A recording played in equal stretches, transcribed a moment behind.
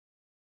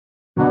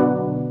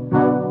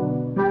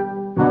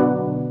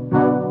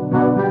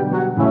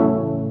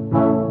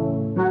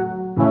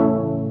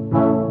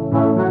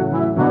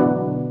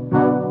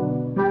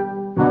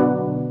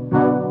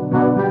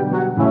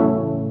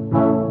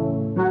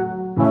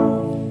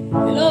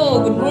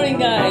Hello, good morning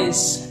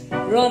guys.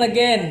 Ron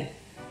again.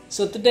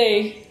 So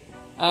today,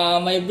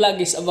 my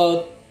vlog is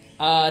about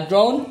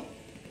drone,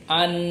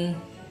 and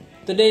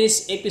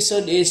today's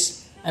episode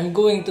is I'm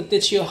going to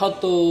teach you how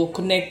to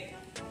connect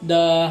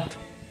the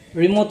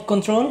remote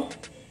control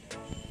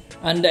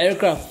and the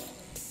aircraft.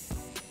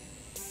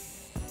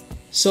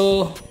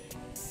 So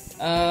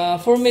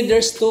for me,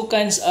 there's two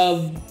kinds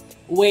of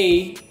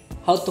way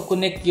how to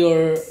connect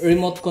your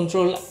remote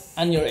control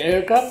and your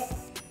aircraft.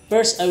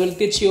 First, I will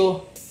teach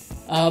you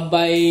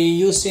by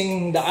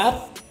using the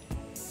app.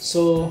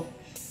 So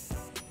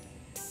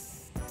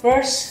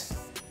first,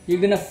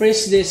 you're gonna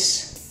press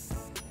this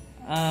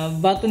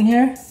button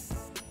here.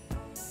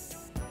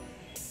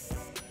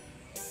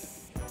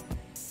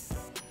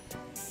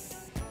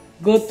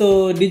 Go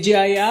to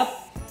DJI app,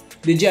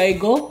 DJI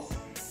Go.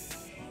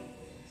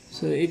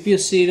 So if you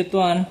see that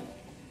one,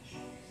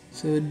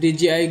 so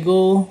DJI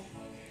Go.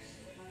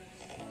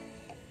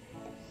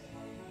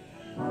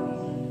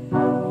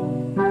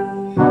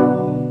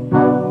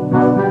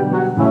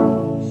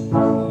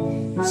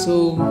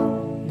 So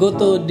go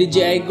to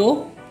DJI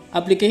Go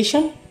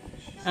application,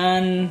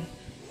 and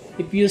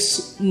if you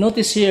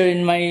notice here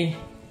in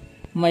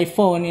my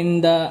phone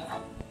in the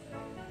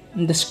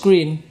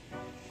screen,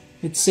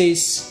 it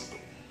says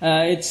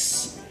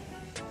it's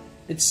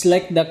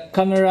like the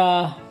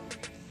camera.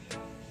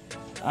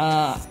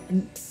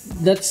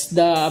 That's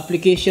the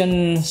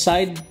application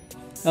side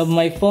of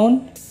my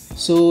phone.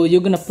 So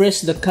you're gonna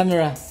press the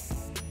camera.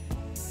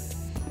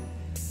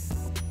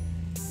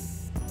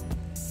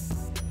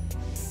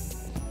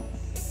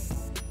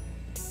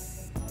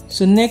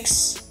 So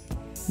next,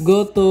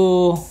 go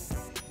to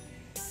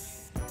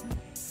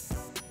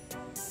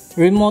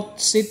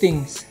remote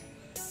settings.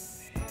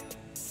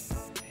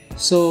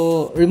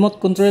 So remote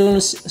controller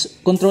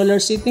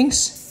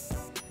settings.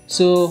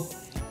 So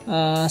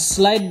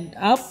slide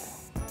up,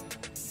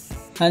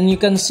 and you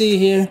can see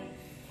here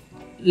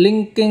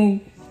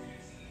linking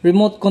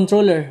remote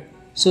controller.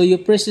 So you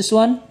press this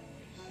one,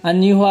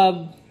 and you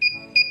have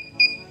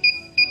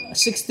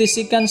 60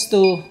 seconds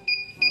to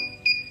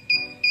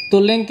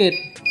link it.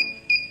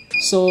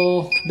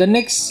 So the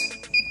next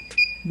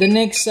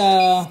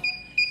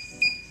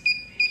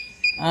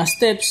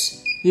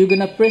steps, you're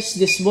gonna press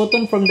this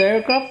button from the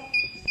aircraft.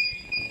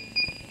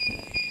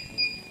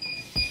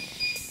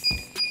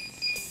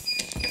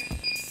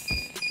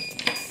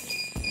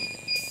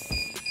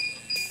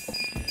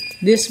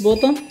 This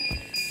button,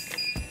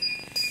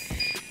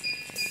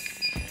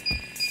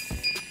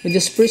 you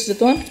just press that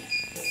one,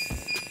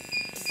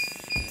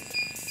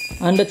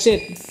 and that's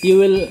it. You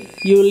will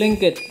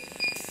link it.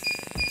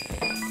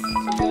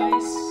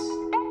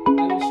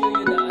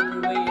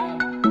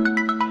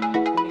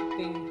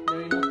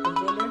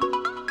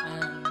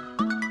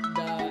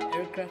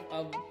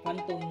 Of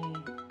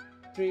Phantom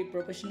 3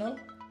 Professional,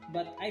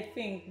 but I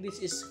think this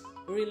is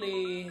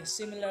really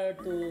similar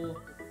to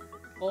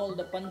all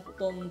the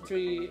Phantom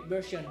 3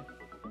 version.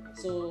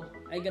 So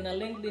I'm gonna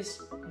link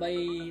this by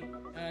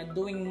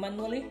doing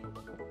manually.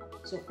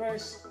 So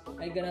first,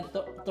 I'm gonna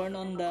turn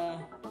on the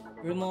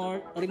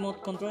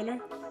remote controller.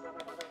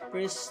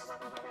 Press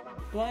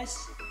twice.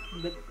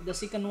 The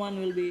second one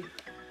will be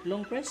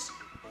long press,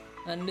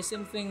 and the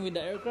same thing with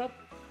the aircraft.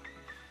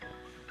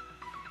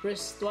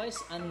 Press twice,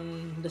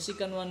 and the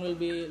second one will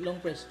be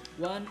long press.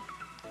 1,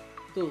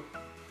 2.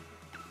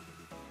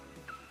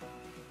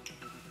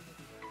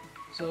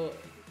 So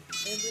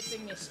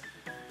everything is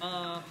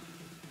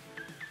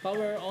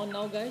power on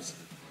now, guys.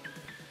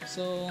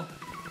 So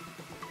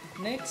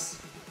next,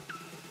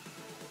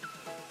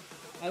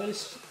 I will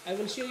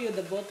show you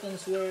the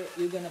buttons where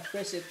you're gonna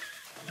press it,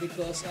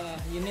 because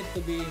you need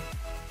to be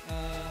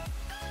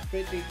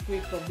pretty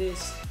quick for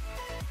this.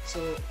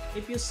 So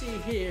if you see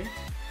here,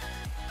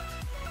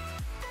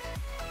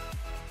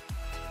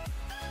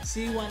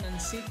 C1 and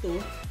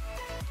C2,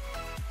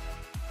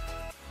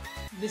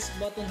 this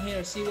button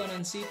here, C1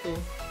 and C2,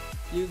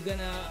 you're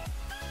gonna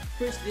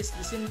press this at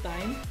the same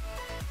time,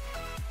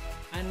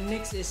 and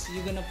next is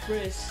you're gonna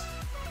press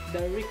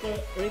the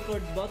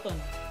record button,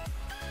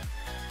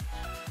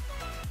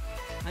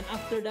 and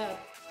after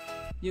that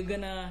you're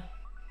gonna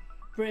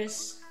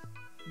press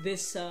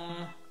this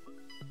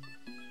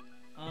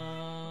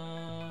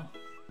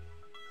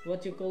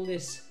what you call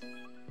this,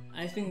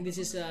 I think this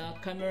is a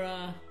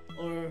camera,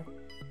 or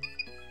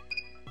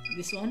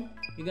this one,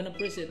 you're gonna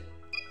press it.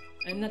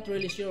 I'm not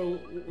really sure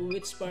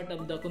which part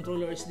of the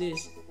controller is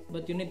this,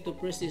 but you need to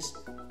press this.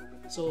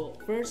 So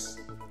first,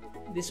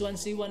 this one,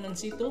 C1 and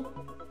C2.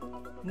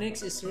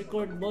 Next is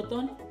record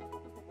button,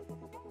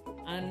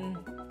 and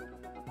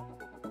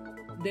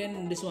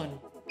then this one.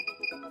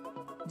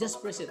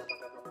 Just press it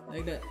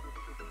like that,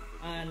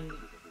 and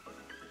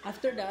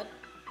after that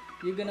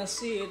you're gonna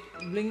see it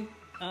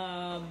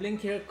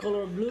blink here,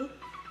 color blue.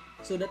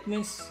 So that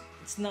means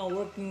it's now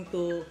working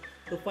to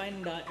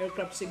find the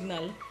aircraft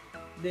signal.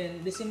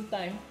 Then the same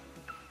time,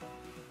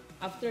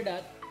 after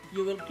that,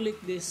 you will click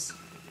this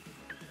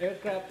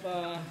aircraft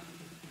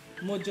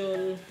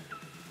module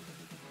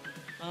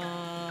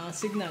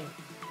signal.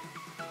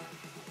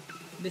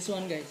 this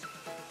one, guys.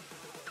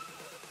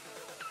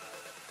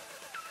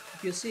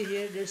 If you see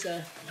here, there's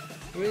a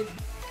red,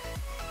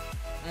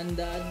 and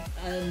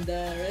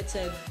the right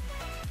side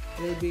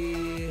will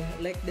be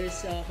like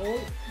there's a hole.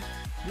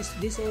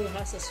 This hole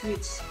has a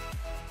switch,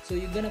 so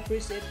you're gonna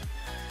press it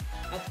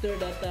after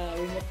that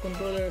remote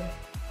controller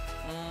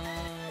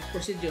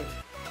procedure.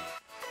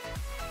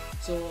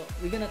 So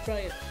we're gonna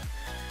try it,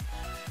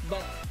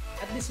 but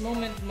at this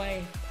moment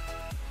my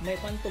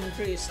Phantom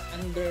 3 is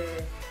under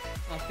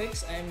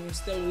fix. I'm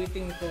still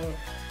waiting for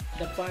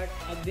the part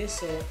of this,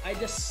 so I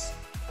just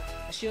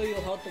show you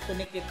how to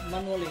connect it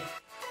manually.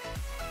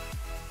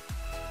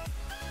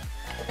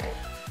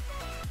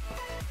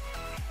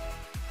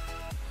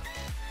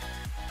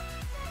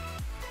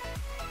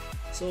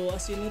 So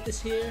as you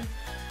notice here,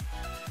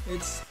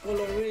 it's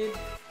color red.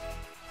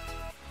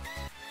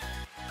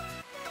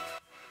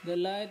 The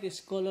light is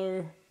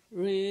color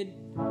red.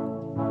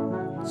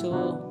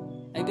 So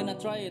I'm gonna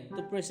try it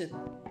to press it.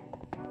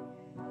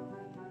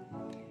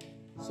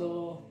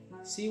 So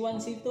C1,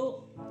 C2,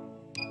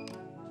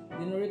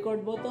 then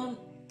record button,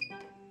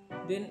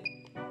 then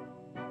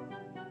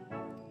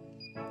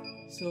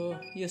so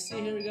you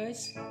see here,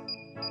 guys,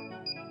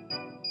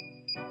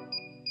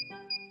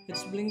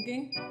 it's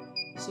blinking.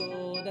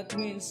 So that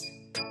means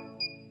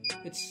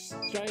it's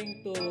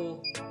trying to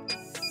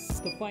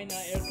find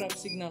an aircraft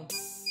signal.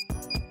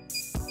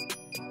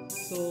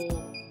 So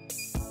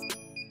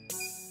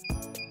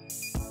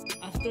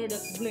after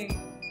that blink,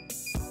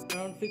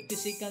 around 50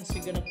 seconds,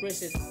 you're gonna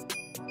press it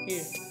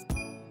here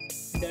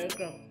in the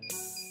aircraft.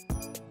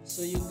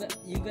 So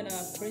you're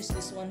gonna press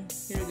this one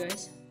here,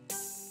 guys,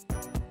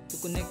 to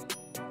connect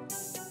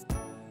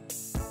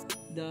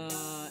the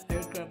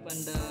aircraft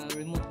and the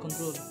remote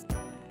control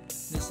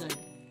this side.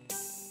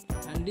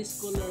 And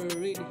this color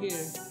red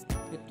here,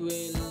 it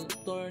will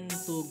turn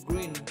to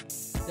green.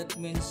 That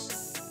means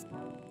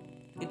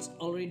it's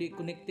already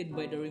connected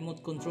by the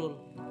remote control.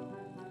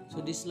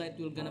 So this light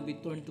will gonna be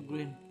turned to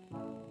green.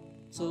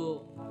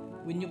 So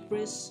when you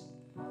press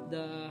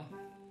the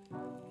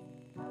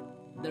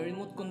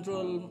remote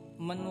control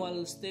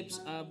manual steps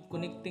of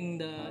connecting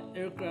the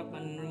aircraft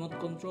and remote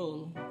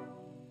control,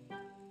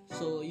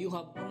 so you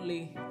have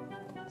only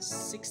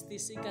 60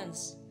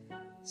 seconds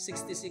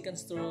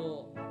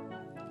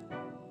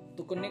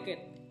to connect it.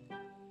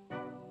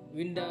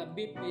 When the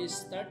beep is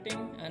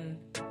starting and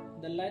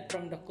the light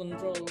from the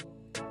control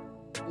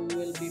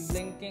will be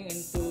blinking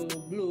into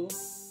blue,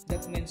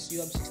 that means you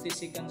have 60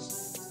 seconds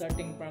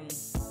starting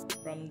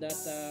from that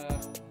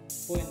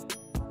point.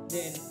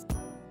 Then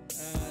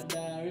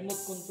the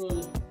remote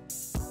control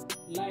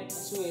light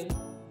as well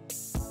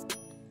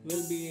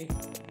will be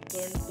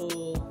turned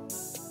to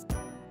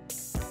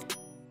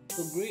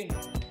green.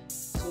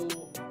 So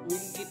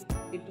when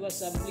it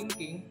was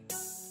blinking,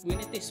 when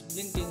it is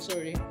blinking,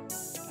 sorry,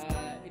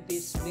 it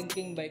is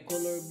blinking by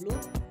color blue,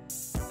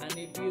 and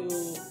if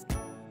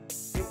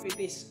it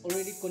is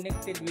already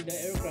connected with the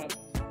aircraft,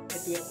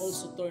 it will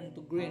also turn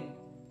to green.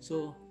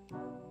 So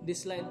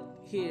this light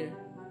here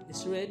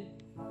is red.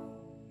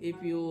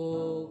 If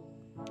you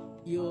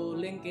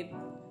link it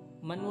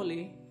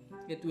manually,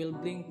 it will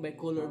blink by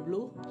color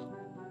blue,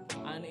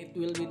 and it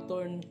will be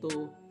turned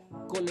to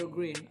color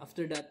green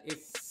after that, if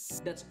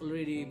that's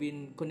already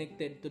been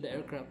connected to the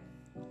aircraft.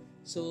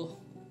 So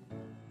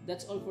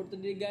that's all for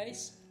today,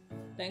 guys.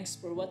 Thanks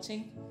for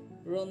watching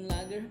Ron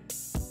Lager,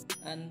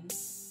 and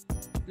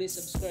please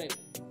subscribe.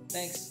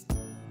 Thanks.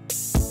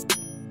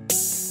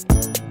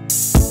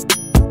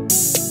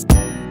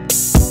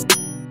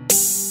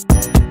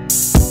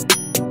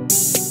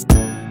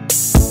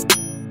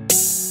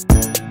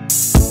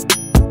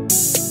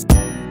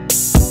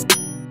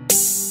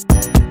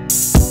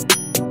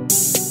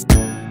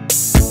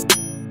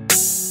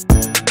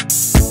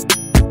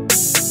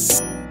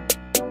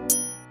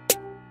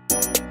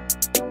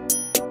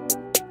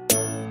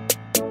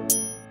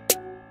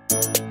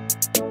 you